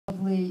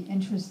really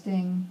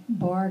interesting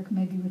bark,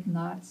 maybe with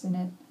knots in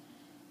it.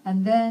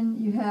 And then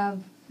you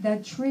have,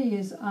 that tree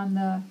is on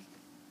the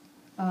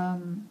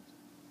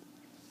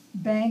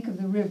bank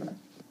of the river,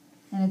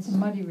 and it's a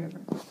muddy river.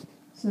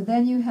 So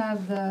then you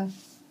have the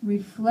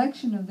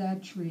reflection of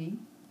that tree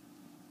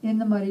in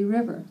the muddy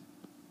river.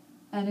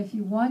 And if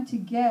you want to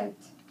get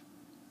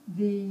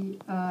the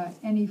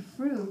any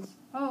fruit,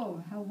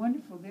 oh, how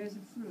wonderful, there's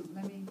a fruit.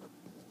 Let me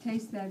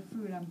taste that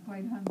fruit, I'm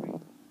quite hungry.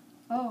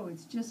 Oh,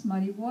 it's just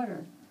muddy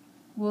water.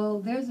 Well,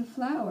 there's a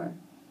flower.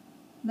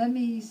 Let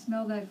me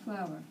smell that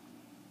flower.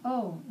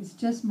 Oh, it's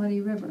just muddy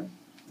river.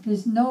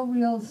 There's no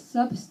real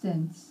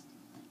substance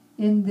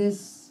in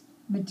this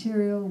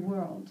material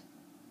world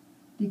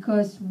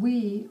because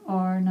we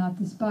are not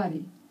this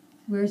body.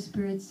 We're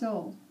spirit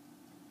soul.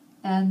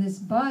 And this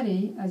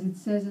body, as it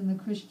says in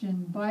the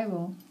Christian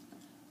Bible,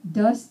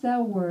 dust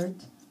thou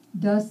wert,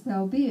 dust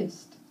thou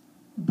beest.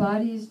 The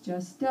body is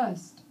just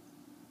dust.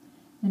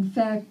 In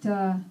fact,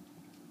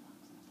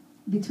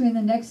 between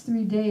the next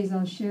 3 days,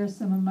 I'll share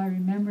some of my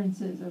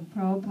remembrances of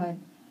Prabhupada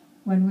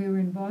when we were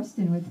in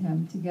Boston with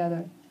him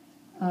together,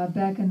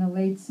 back in the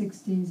late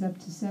 60s up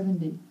to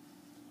 70.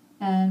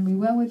 And we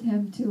went with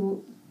him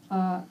to,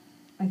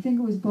 I think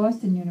it was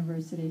Boston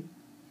University,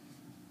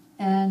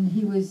 and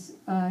he was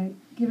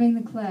giving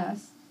the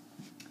class,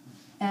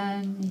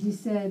 and he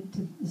said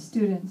to the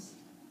students,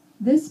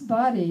 this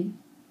body,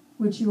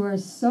 which you are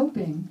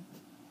soaping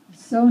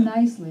so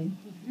nicely,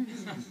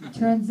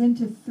 turns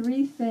into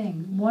three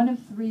things, one of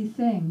three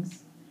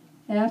things,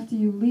 after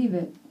you leave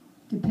it,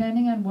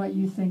 depending on what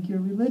you think your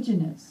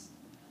religion is.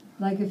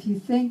 Like if you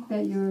think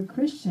that you're a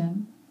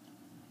Christian,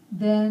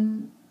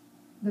 then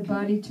the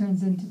body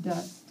turns into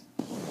dust.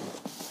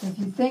 If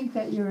you think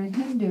that you're a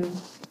Hindu,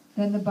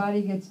 then the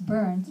body gets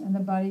burnt and the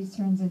body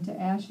turns into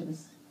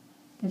ashes.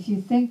 If you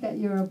think that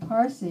you're a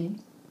Parsi,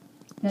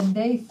 then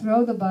they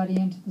throw the body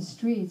into the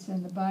streets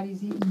and the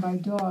body's eaten by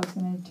dogs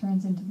and it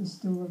turns into the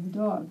stool of a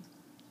dog.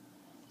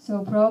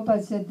 So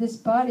Prabhupada said, this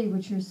body,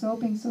 which you're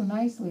soaping so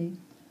nicely,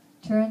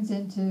 turns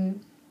into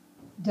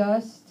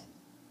dust,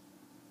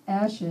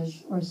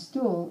 ashes, or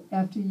stool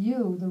after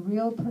you, the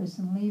real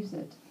person, leaves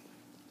it.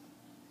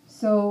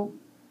 So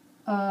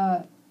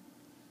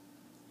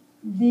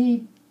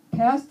the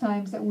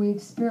pastimes that we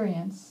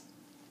experience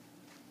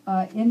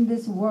in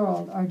this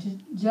world are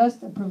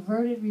just a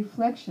perverted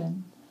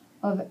reflection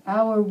of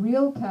our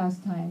real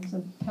pastimes,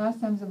 of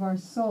pastimes of our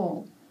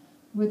soul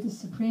with the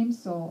Supreme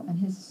Soul and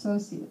his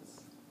associates.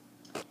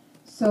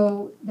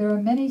 So there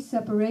are many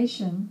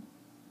separation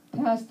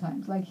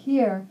pastimes. Like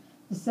here,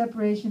 the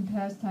separation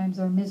pastimes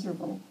are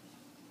miserable.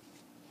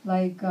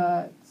 Like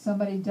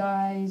somebody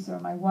dies, or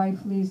my wife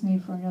leaves me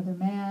for another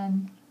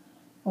man,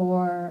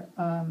 or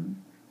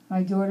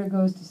my daughter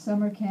goes to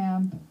summer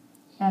camp,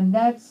 and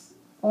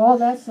all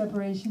that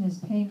separation is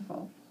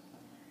painful.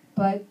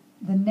 But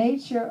the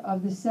nature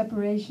of the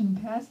separation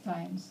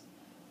pastimes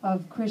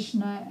of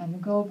Krishna and the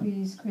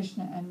gopis,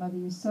 Krishna and Mother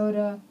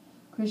Yasoda,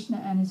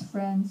 Krishna and his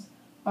friends,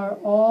 they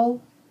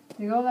all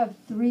have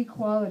three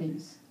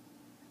qualities: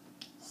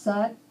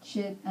 Sat,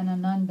 Chit, and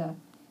Ananda,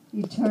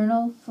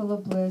 eternal, full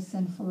of bliss,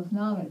 and full of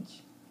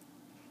knowledge.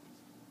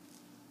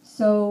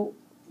 So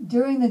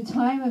during the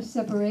time of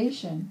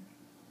separation,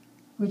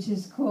 which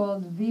is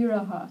called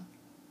viraha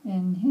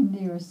in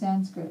Hindi or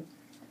Sanskrit,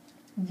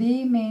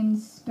 V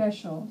means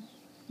special.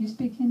 You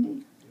speak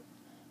Hindi?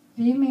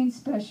 V means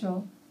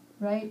special,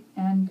 right?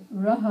 And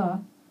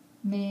raha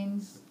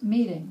means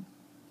meeting.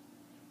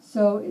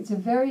 So it's a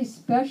very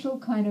special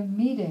kind of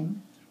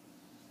meeting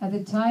at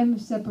the time of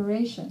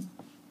separation.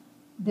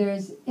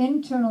 There's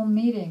internal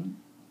meeting,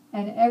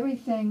 and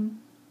everything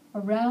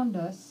around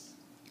us,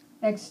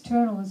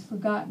 external, is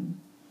forgotten.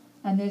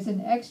 And there's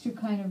an extra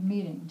kind of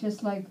meeting,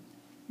 just like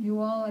you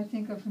all, I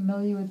think, are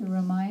familiar with the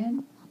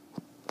Ramayana.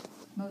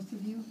 Most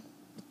of you?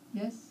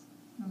 Yes?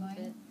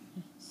 Ramayana?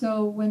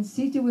 So when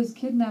Sita was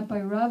kidnapped by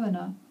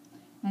Ravana,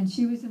 and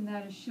she was in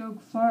that Ashok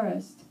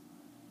forest,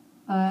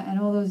 and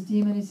all those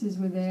demonesses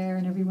were there,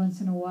 and every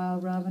once in a while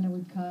Ravana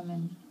would come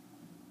and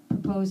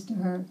propose to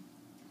her.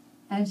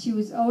 And she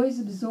was always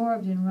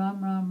absorbed in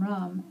Ram, Ram,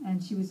 Ram,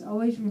 and she was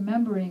always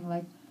remembering,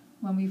 like,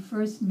 when we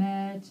first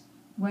met,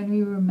 when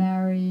we were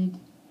married,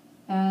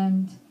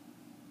 and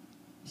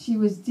she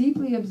was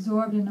deeply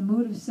absorbed in a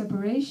mood of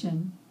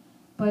separation,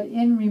 but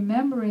in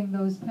remembering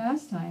those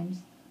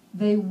pastimes,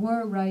 they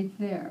were right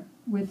there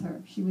with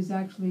her. She was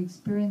actually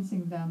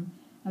experiencing them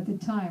at the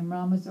time.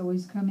 Ram was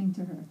always coming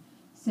to her.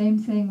 Same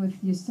thing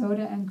with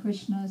Yasoda and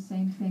Krishna,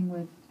 same thing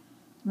with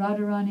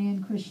Radharani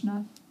and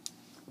Krishna.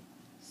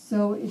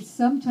 So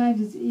sometimes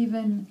it's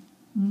even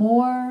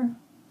more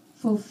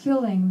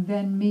fulfilling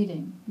than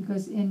meeting,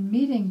 because in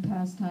meeting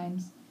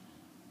pastimes,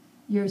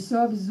 you're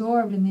so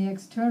absorbed in the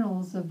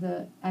externals of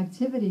the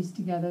activities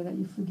together that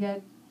you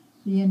forget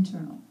the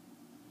internal.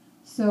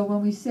 So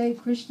when we say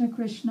Krishna,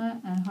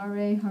 Krishna and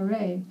Hare,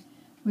 Hare,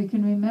 we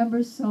can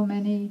remember so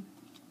many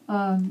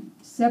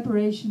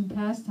separation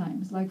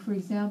pastimes. Like, for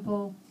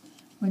example,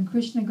 when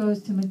Krishna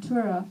goes to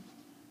Mathura,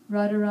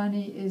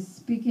 Radharani is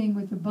speaking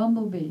with the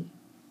bumblebee.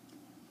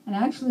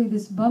 And actually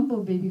this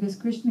bumblebee, because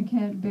Krishna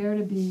can't bear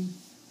to be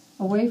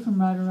away from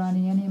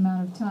Radharani any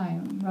amount of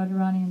time,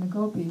 Radharani and the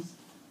gopis,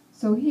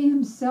 so he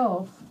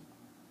himself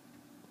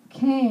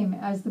came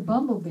as the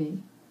bumblebee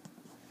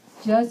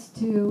just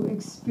to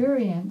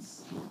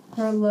experience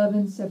her love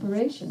and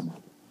separation.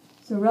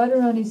 So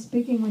Radharani's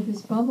speaking with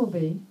this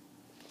bumblebee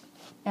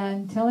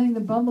and telling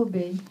the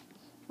bumblebee,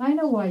 I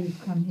know why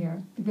you've come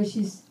here, because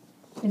she's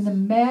in the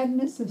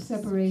madness of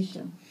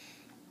separation.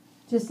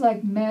 Just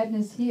like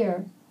madness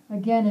here,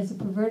 again, is a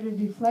perverted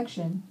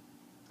reflection.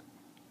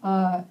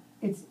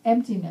 It's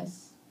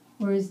emptiness,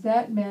 whereas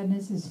that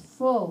madness is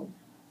full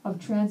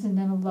of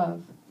transcendental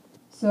love.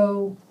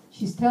 So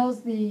she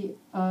tells the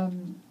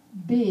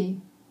bee,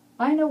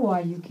 I know why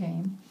you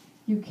came.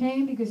 You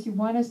came because you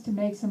want us to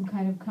make some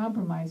kind of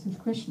compromise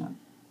with Krishna,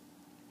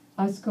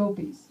 us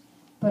gopis.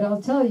 But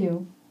I'll tell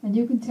you, and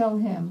you can tell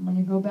him when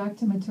you go back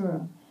to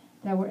Mathura,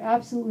 that we're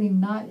absolutely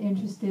not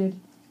interested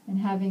in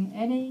having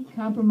any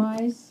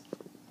compromise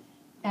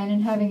and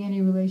in having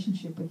any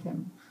relationship with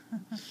him.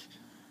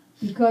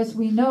 Because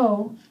we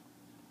know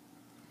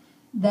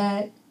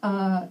that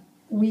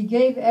we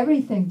gave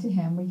everything to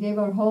him. We gave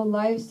our whole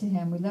lives to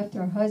him. We left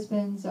our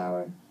husbands,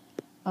 our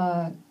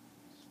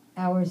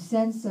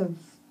sense of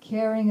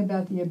caring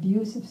about the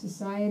abuse of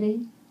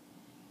society.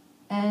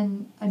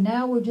 And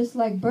now we're just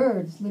like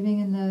birds living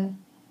in the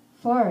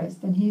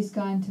forest, and he's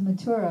gone to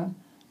Mathura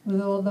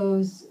with all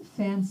those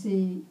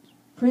fancy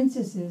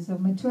princesses of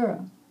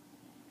Mathura.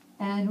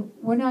 And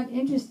we're not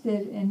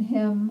interested in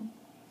him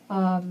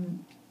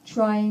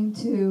trying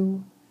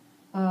to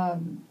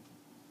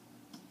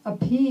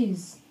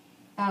appease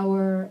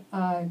our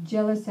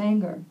jealous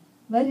anger.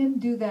 Let him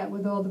do that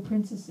with all the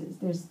princesses.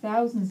 There's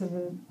thousands of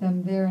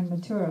them there in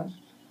Mathura.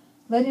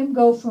 Let him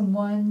go from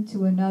one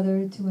to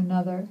another to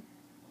another.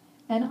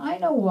 And I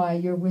know why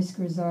your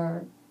whiskers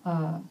are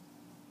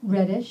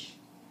reddish,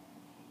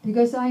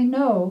 because I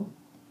know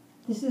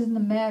this is in the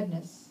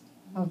madness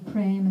of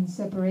prem and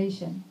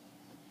separation.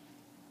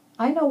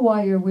 I know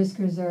why your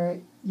whiskers are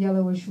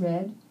yellowish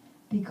red,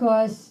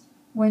 because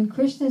when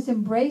Krishna's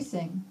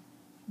embracing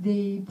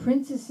the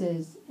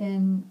princesses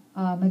in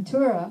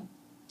Mathura,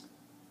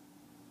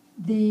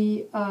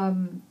 the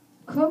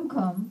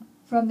kumkum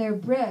from their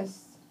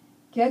breasts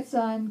gets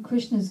on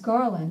Krishna's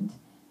garland,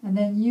 and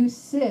then you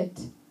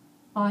sit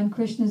on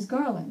Krishna's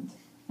garland,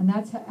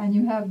 and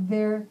you have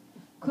their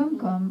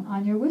kumkum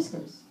on your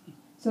whiskers.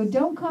 So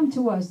don't come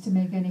to us to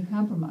make any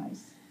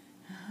compromise.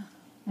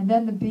 And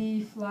then the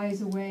bee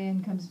flies away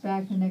and comes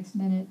back the next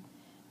minute,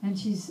 and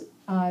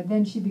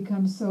then she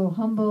becomes so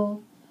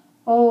humble.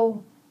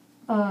 Oh,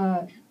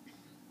 I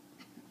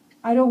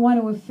don't want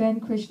to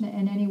offend Krishna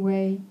in any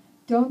way.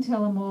 Don't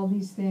tell him all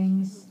these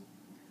things.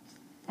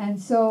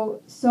 And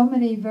so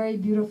many very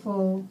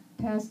beautiful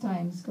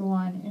pastimes go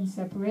on in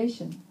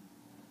separation.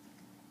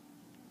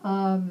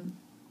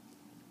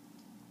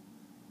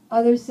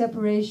 Other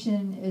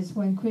separation is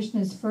when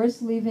Krishna is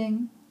first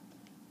leaving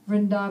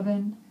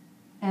Vrindavan,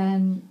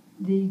 and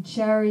the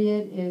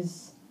chariot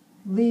is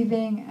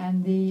leaving,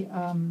 and the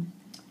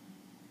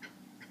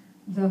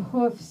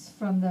hoofs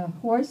from the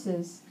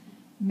horses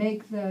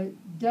make the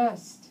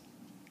dust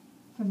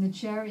from the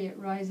chariot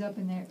rise up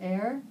in their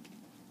air,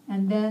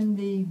 and then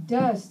the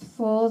dust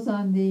falls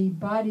on the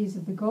bodies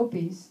of the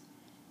gopis,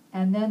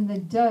 and then the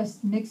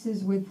dust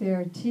mixes with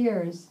their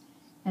tears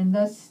and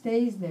thus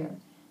stays there.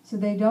 So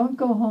they don't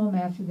go home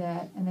after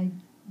that, and they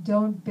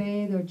don't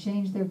bathe or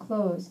change their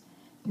clothes,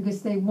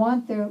 because they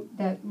want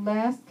that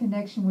last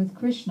connection with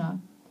Krishna,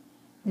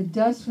 the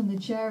dust from the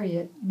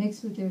chariot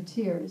mixed with their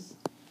tears.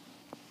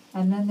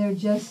 And then they're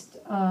just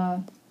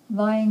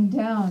lying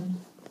down,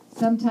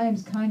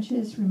 sometimes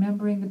conscious,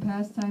 remembering the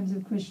pastimes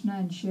of Krishna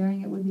and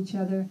sharing it with each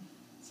other,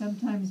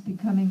 sometimes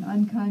becoming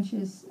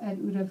unconscious at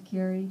Uddhav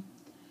Keri.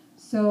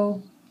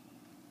 So,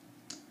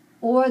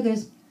 or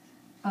there's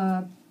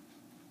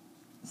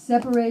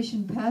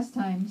separation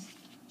pastimes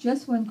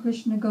just when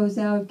Krishna goes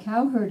out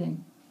cow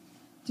herding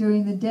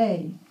during the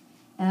day,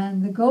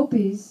 and the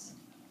gopis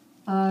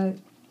the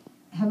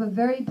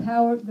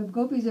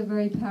gopis are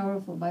very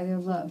powerful by their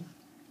love,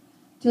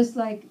 just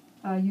like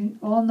you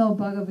all know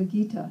Bhagavad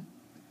Gita.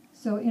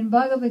 So in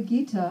Bhagavad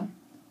Gita,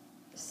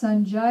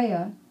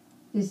 Sanjaya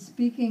is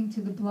speaking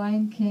to the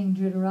blind king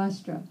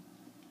Dhritarashtra,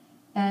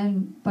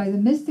 and by the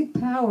mystic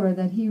power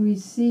that he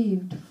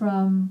received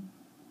from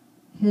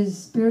his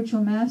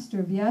spiritual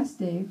master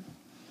Vyasadeva,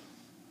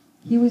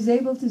 he was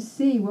able to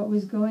see what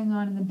was going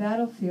on in the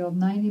battlefield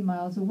 90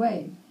 miles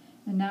away.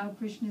 And now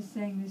Krishna is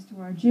saying this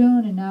to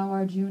Arjuna, and now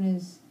Arjuna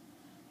is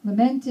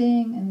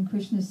lamenting, and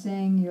Krishna is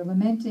saying, you're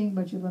lamenting,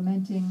 but you're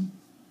lamenting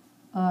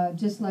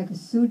just like a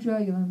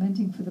Sudra, you're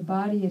lamenting for the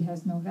body, it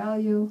has no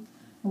value.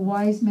 A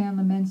wise man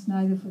laments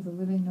neither for the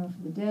living nor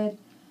for the dead.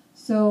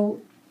 So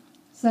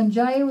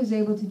Sanjaya was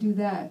able to do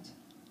that,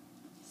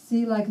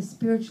 see like a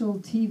spiritual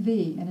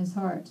TV in his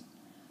heart.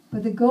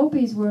 But the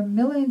gopis were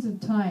millions of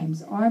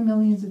times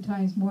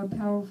more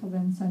powerful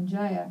than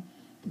Sanjaya,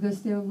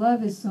 because their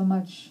love is so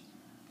much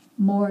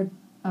more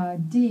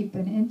deep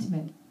and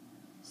intimate.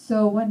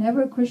 So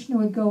whenever Krishna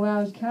would go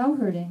out cow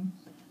herding,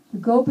 the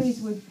gopis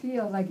would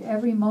feel like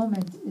every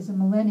moment is a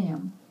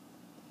millennium.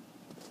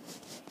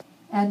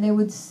 And they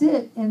would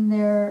sit in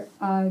their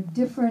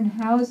different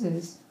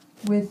houses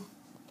with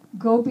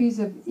gopis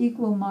of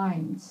equal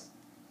minds,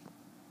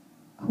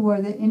 who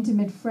are the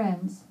intimate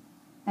friends,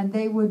 and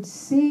they would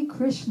see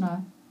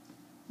Krishna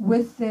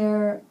with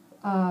their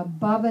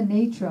bhava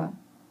netra,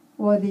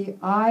 or the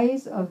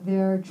eyes of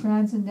their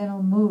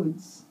transcendental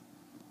moods.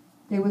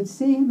 They would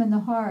see him in the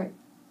heart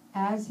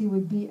as he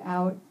would be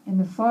out in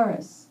the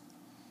forest.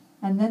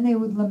 And then they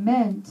would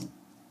lament,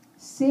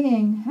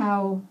 seeing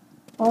how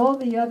all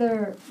the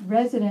other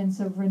residents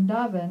of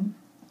Vrindavan,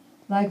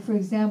 like for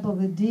example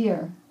the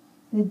deer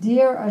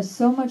are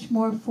so much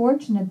more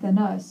fortunate than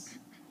us,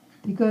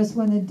 because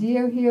when the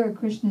deer hear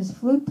Krishna's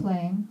flute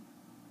playing,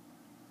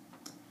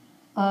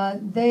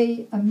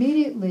 they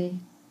immediately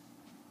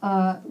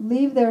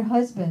leave their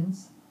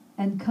husbands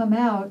and come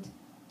out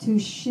to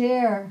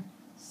share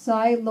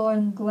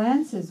sidelong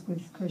glances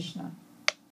with Krishna.